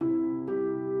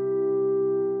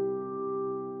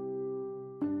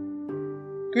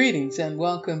Greetings and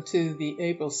welcome to the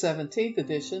April 17th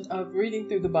edition of Reading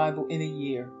Through the Bible in a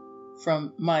Year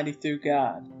from Mighty Through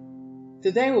God.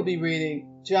 Today we'll be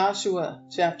reading Joshua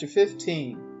chapter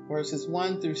 15 verses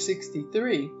 1 through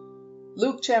 63,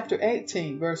 Luke chapter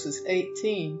 18 verses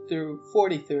 18 through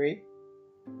 43,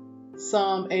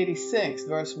 Psalm 86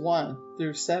 verse 1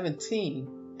 through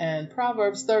 17, and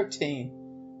Proverbs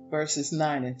 13 verses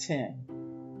 9 and 10.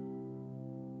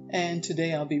 And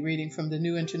today I'll be reading from the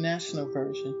New International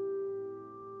Version.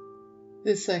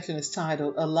 This section is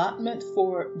titled Allotment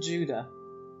for Judah.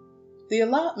 The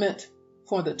allotment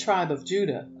for the tribe of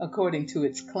Judah, according to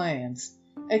its clans,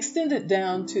 extended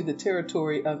down to the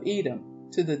territory of Edom,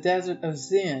 to the desert of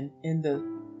Zin in the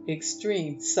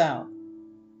extreme south.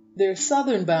 Their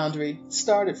southern boundary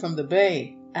started from the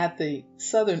bay at the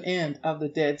southern end of the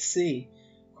Dead Sea,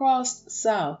 crossed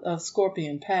south of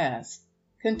Scorpion Pass,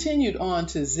 continued on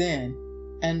to Zin,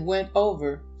 and went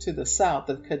over to the south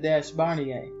of Kadesh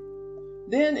Barnea.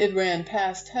 Then it ran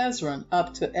past Hezron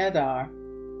up to Edar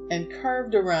and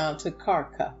curved around to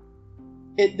Karka.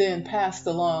 It then passed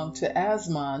along to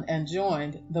Asmon and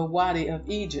joined the Wadi of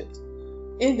Egypt,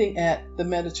 ending at the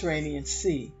Mediterranean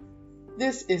Sea.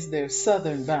 This is their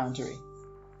southern boundary.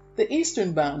 The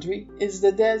eastern boundary is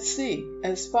the Dead Sea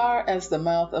as far as the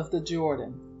mouth of the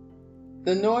Jordan.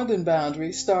 The northern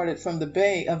boundary started from the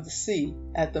bay of the sea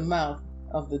at the mouth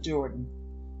of the Jordan,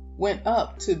 went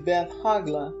up to Beth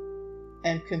Hogla,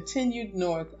 and continued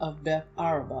north of Beth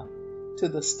Araba to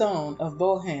the stone of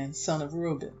Bohan, son of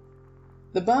Reuben.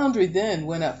 The boundary then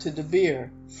went up to Debir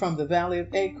from the valley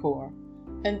of Achor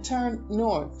and turned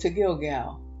north to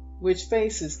Gilgal, which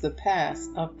faces the pass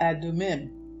of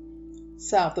Adumim,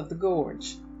 south of the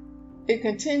gorge. It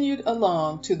continued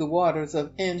along to the waters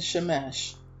of En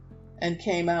Shemesh, and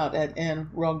came out at En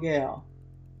Rogel.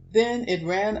 Then it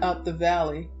ran up the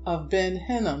valley of Ben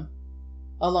Hinnom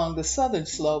along the southern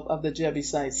slope of the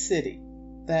Jebusite city,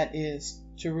 that is,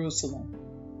 Jerusalem.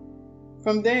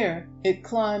 From there it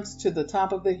climbs to the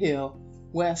top of the hill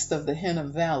west of the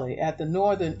Hinnom Valley at the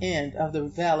northern end of the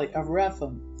valley of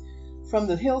Rephaim. From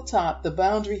the hilltop the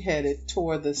boundary headed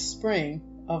toward the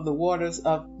spring of the waters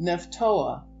of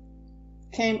Nephtoah,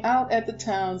 came out at the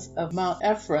towns of Mount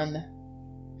Ephron,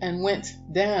 and went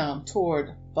down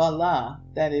toward Baalah,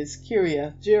 that is,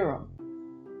 Kiriath Jearim.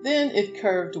 Then it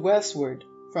curved westward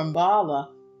from Baalah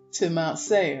to Mount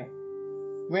Seir,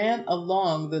 ran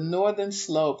along the northern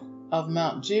slope of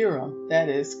Mount Jearim, that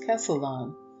is,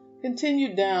 Kesalon,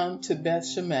 continued down to Beth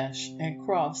Shemesh, and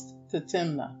crossed to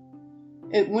Timnah.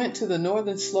 It went to the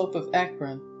northern slope of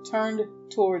Ekron, turned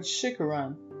towards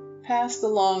Shikkeron, passed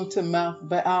along to Mount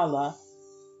Baalah,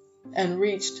 and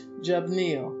reached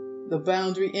Jabneel. The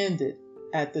boundary ended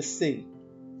at the sea.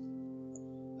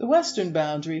 The western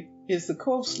boundary is the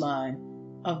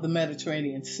coastline of the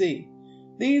Mediterranean Sea.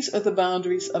 These are the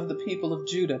boundaries of the people of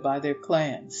Judah by their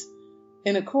clans.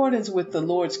 In accordance with the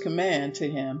Lord's command to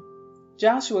him,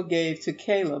 Joshua gave to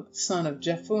Caleb, son of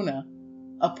Jephunneh,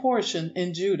 a portion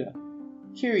in Judah,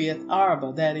 Kiriath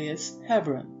Arba, that is,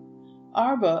 Hebron.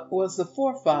 Arba was the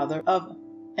forefather of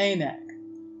Anak.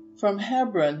 From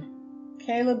Hebron,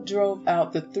 Caleb drove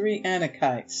out the three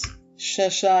Anakites,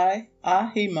 Sheshai,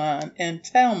 Ahiman, and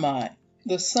Talmai,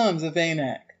 the sons of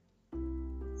Anak.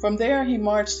 From there he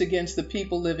marched against the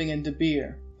people living in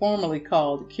Debir, formerly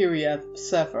called Kiriath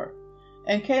Sepher.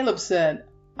 And Caleb said,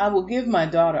 I will give my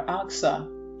daughter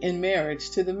Aksah in marriage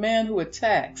to the man who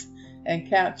attacks and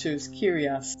captures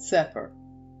Kiriath Sepher.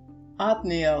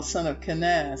 Othniel, son of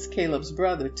Kenaz, Caleb's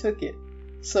brother, took it.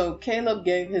 So Caleb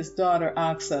gave his daughter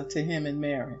Aksah to him in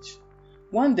marriage.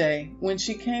 One day, when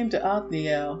she came to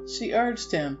Othniel, she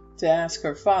urged him to ask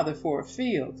her father for a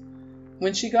field.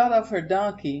 When she got off her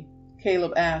donkey,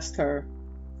 Caleb asked her,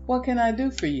 What can I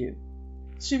do for you?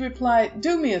 She replied,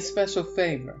 Do me a special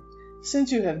favor.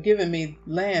 Since you have given me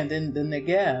land in the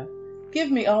Negev, give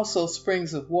me also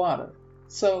springs of water.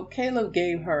 So Caleb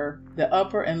gave her the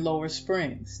upper and lower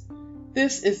springs.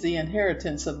 This is the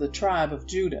inheritance of the tribe of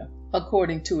Judah,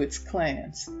 according to its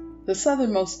clans. The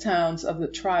southernmost towns of the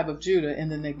tribe of Judah in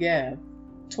the Negev,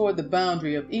 toward the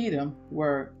boundary of Edom,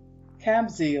 were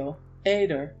Kabzeel,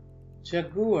 Ader,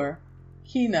 Jagur,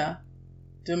 Kina,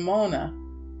 Dimona,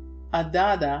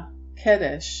 Adada,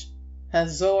 Kedesh,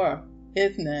 Hazor,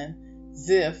 Ithnan,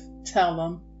 Ziph,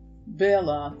 Telem,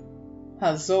 Bealoth,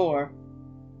 Hazor,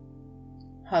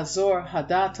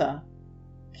 Hadattah,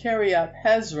 Kiriath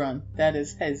Hezron, that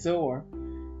is Hazor,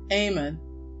 Ammon,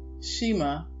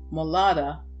 Shema,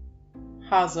 Molada,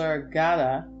 Hazar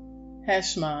Gada,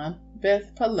 Heshmon,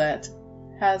 Beth Pelet,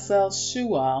 Hazel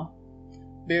Shual,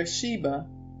 Beersheba,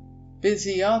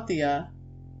 Biziothia,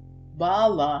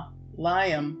 Baalah,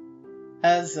 Liam,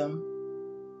 Azam,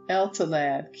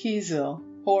 Eltalad, Kizil,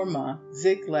 Hormah,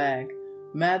 Ziklag,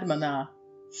 Madmanah,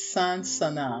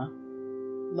 Sansannah,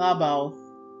 Labaoth,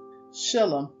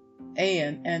 Shillam,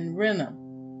 Ain, and Rinnam,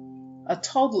 a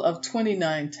total of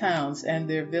 29 towns and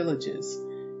their villages.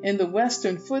 In the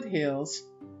western foothills,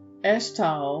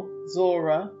 Eshtaol,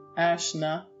 Zorah,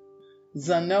 Ashna,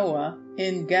 Zanoah,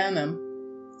 En-Ganim,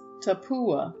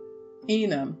 Tapua,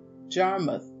 Enam,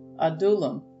 Jarmuth,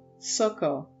 Adullam,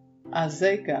 Succoth,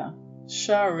 Azekah,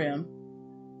 Sharim,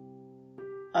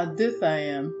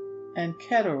 Adithaim, and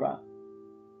Keturah,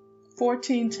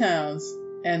 14 towns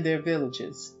and their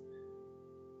villages.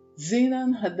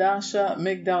 Zenon, Hadashah,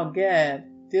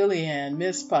 Migdal-Gad, Dilean,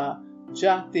 Mizpah,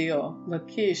 Joktheel,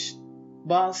 Lachish,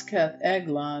 Bozkath,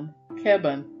 Eglon,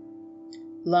 Kebon,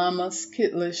 Lamas,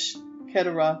 Kitlish,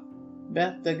 Keturah,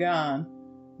 Beth-Dagon,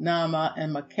 Naamah,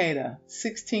 and Makkedah,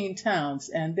 16 towns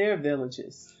and their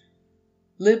villages.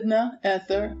 Libnah,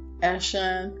 Ether,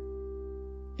 Ashan,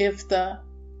 Iphthah,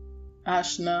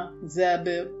 Ashna,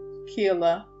 Zabib,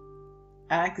 Keilah,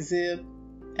 Achzib,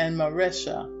 and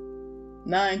Mareshah,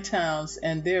 9 towns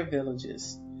and their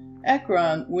villages.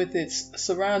 Ekron with its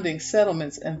surrounding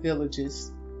settlements and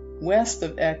villages. West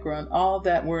of Ekron, all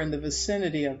that were in the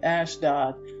vicinity of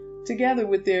Ashdod, together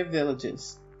with their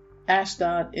villages.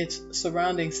 Ashdod, its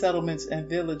surrounding settlements and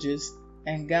villages,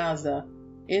 and Gaza,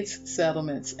 its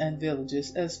settlements and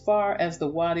villages, as far as the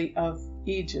Wadi of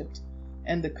Egypt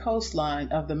and the coastline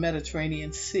of the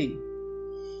Mediterranean Sea.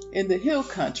 In the hill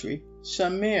country,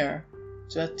 Shamir,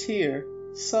 Jatir,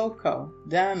 Soko,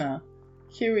 Dana,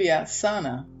 Kiryat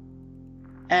Sana,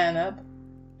 Anab,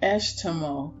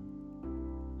 Eshtemoh,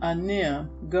 Anim,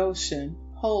 Goshen,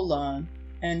 Holon,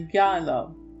 and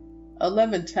Gilo,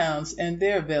 11 towns and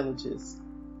their villages.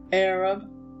 Arab,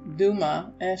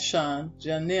 Duma, Eshan,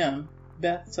 Janim,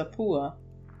 Beth Tapua,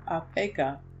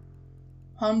 Apekah,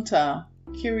 Humta,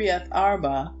 Kiryat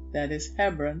Arba, that is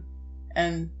Hebron,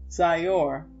 and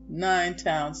Zior, 9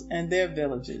 towns and their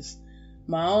villages.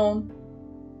 Maon,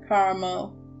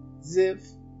 Carmel, Ziph,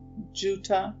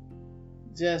 Juttah,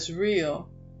 Jezreel,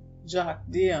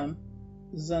 Jokdeam,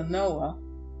 Zanoah,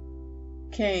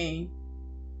 Cain,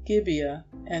 Gibeah,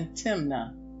 and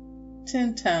Timnah,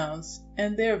 10 towns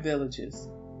and their villages.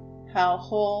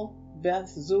 Halhul, Beth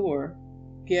Zur,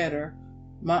 Geder,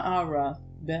 Ma'arath,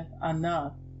 Beth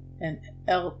Anath, and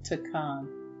Eltekon,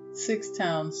 6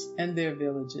 towns and their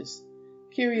villages.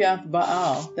 Kiriath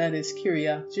Baal, that is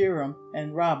Kiriath Jearim,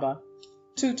 and Rabbah,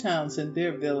 2 towns and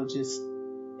their villages.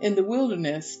 In the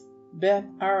wilderness, Beth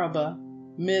Araba,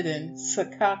 Middin,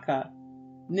 Sakakat,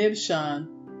 Nibshan,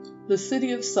 the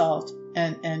city of Salt,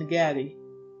 and En-Gadi,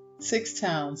 6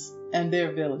 towns and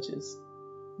their villages.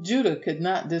 Judah could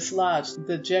not dislodge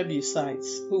the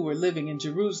Jebusites who were living in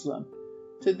Jerusalem.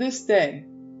 To this day,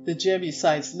 the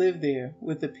Jebusites live there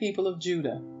with the people of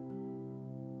Judah.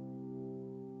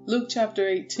 Luke chapter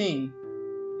 18,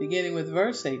 beginning with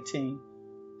verse 18.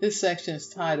 This section is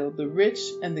titled, The Rich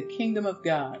and the Kingdom of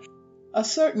God. A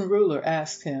certain ruler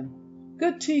asked him,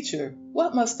 Good teacher,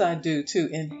 what must I do to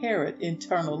inherit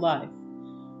eternal life?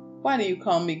 Why do you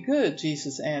call me good?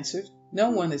 Jesus answered. No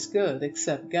one is good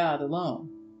except God alone.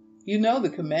 You know the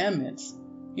commandments.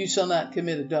 You shall not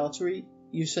commit adultery.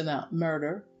 You shall not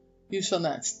murder. You shall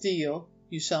not steal.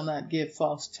 You shall not give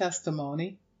false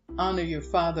testimony. Honor your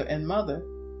father and mother.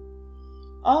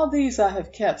 All these I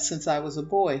have kept since I was a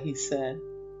boy, he said.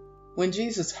 When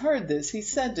Jesus heard this, he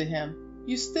said to him,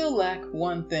 You still lack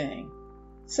one thing.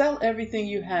 Sell everything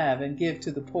you have and give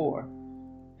to the poor,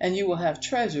 and you will have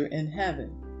treasure in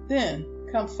heaven. Then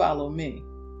come follow me.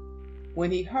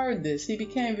 When he heard this, he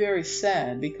became very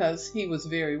sad because he was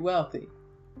very wealthy.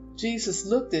 Jesus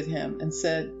looked at him and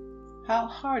said, How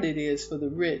hard it is for the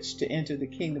rich to enter the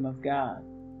kingdom of God.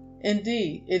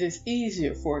 Indeed, it is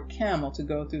easier for a camel to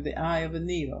go through the eye of a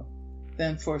needle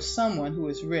than for someone who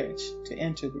is rich to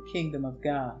enter the kingdom of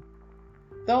God.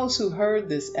 Those who heard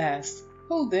this asked,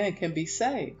 Who then can be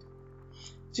saved?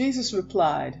 Jesus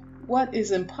replied, What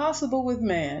is impossible with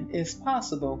man is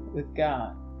possible with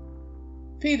God.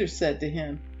 Peter said to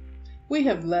him, We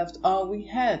have left all we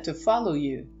had to follow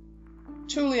you.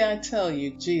 Truly I tell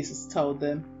you, Jesus told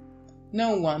them,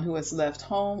 no one who has left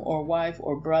home or wife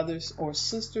or brothers or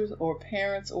sisters or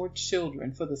parents or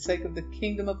children for the sake of the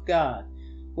kingdom of God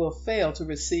will fail to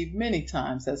receive many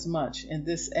times as much in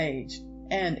this age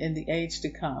and in the age to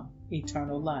come,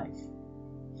 eternal life.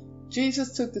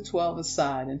 Jesus took the 12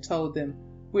 aside and told them,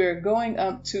 We are going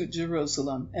up to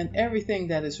Jerusalem, and everything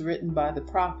that is written by the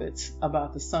prophets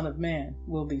about the Son of Man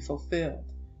will be fulfilled.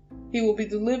 He will be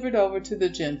delivered over to the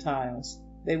Gentiles.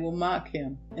 They will mock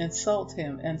him, insult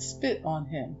him, and spit on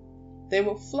him. They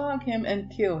will flog him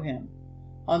and kill him.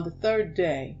 On the third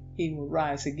day he will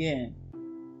rise again.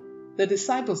 The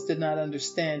disciples did not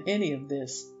understand any of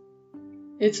this.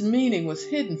 Its meaning was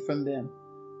hidden from them,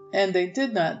 and they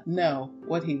did not know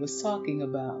what he was talking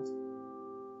about.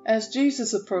 As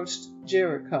Jesus approached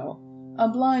Jericho, a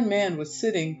blind man was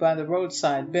sitting by the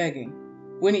roadside begging.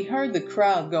 When he heard the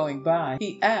crowd going by,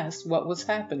 he asked what was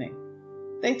happening.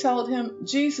 They told him,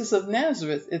 "Jesus of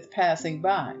Nazareth is passing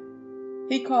by."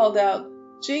 He called out,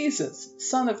 "Jesus,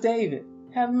 Son of David,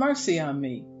 have mercy on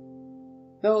me."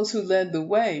 Those who led the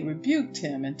way rebuked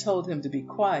him and told him to be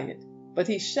quiet, but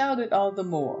he shouted all the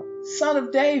more, "Son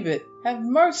of David, have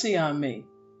mercy on me."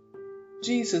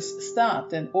 Jesus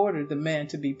stopped and ordered the man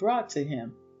to be brought to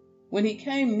him. When he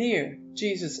came near,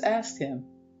 Jesus asked him,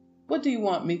 "What do you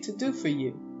want me to do for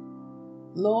you?"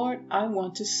 "Lord, I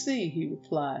want to see," he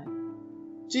replied.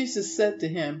 Jesus said to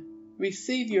him,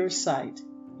 "Receive your sight.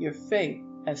 Your faith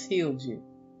has healed you."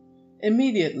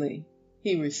 Immediately,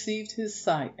 he received his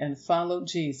sight and followed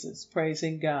Jesus,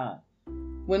 praising God.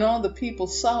 When all the people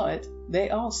saw it, they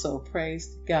also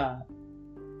praised God.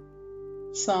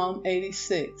 Psalm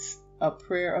 86, a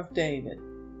prayer of David.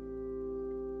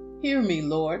 Hear me,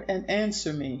 Lord, and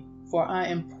answer me, for I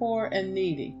am poor and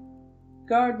needy.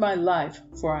 Guard my life,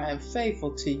 for I am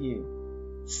faithful to you.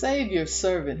 Save your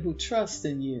servant who trusts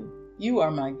in you. You are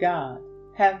my God.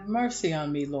 Have mercy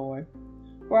on me, Lord,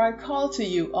 for I call to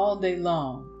you all day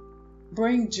long.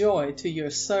 Bring joy to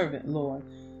your servant, Lord,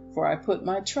 for I put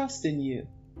my trust in you.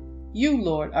 You,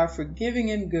 Lord, are forgiving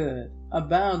and good,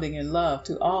 abounding in love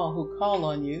to all who call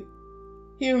on you.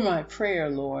 Hear my prayer,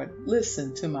 Lord.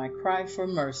 Listen to my cry for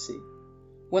mercy.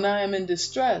 When I am in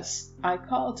distress, I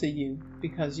call to you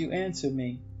because you answer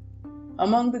me.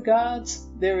 Among the gods,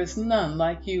 there is none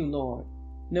like you, Lord.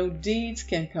 No deeds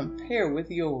can compare with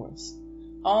yours.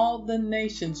 All the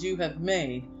nations you have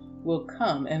made will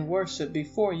come and worship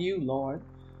before you, Lord.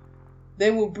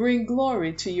 They will bring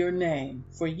glory to your name,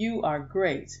 for you are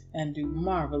great and do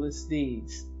marvelous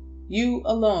deeds. You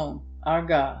alone are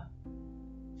God.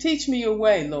 Teach me your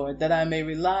way, Lord, that I may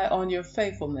rely on your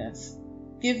faithfulness.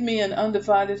 Give me an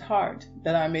undivided heart,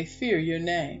 that I may fear your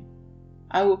name.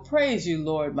 I will praise you,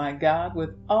 Lord my God,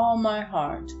 with all my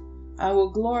heart. I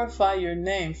will glorify your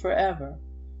name forever.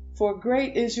 For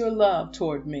great is your love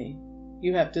toward me.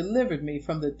 You have delivered me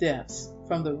from the depths,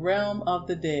 from the realm of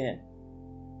the dead.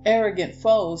 Arrogant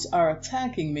foes are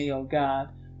attacking me, O God.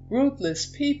 Ruthless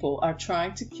people are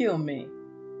trying to kill me.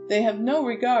 They have no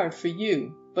regard for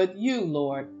you, but you,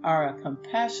 Lord, are a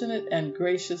compassionate and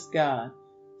gracious God,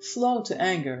 slow to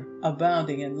anger,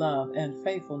 abounding in love and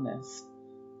faithfulness.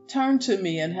 Turn to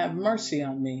me and have mercy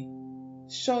on me.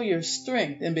 Show your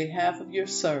strength in behalf of your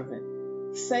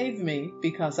servant. Save me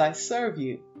because I serve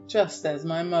you, just as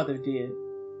my mother did.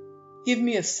 Give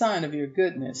me a sign of your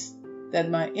goodness, that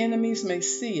my enemies may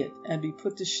see it and be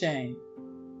put to shame.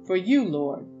 For you,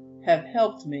 Lord, have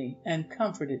helped me and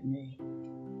comforted me.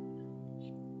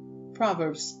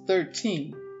 Proverbs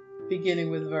 13,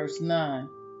 beginning with verse 9.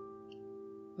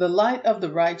 The light of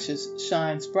the righteous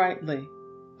shines brightly,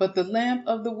 but the lamp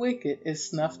of the wicked is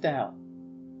snuffed out.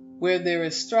 Where there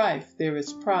is strife, there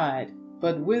is pride,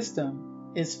 but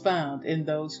wisdom is found in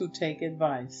those who take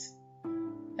advice.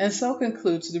 And so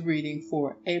concludes the reading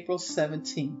for April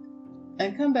 17th.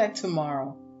 And come back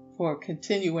tomorrow for a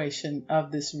continuation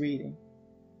of this reading.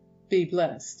 Be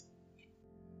blessed.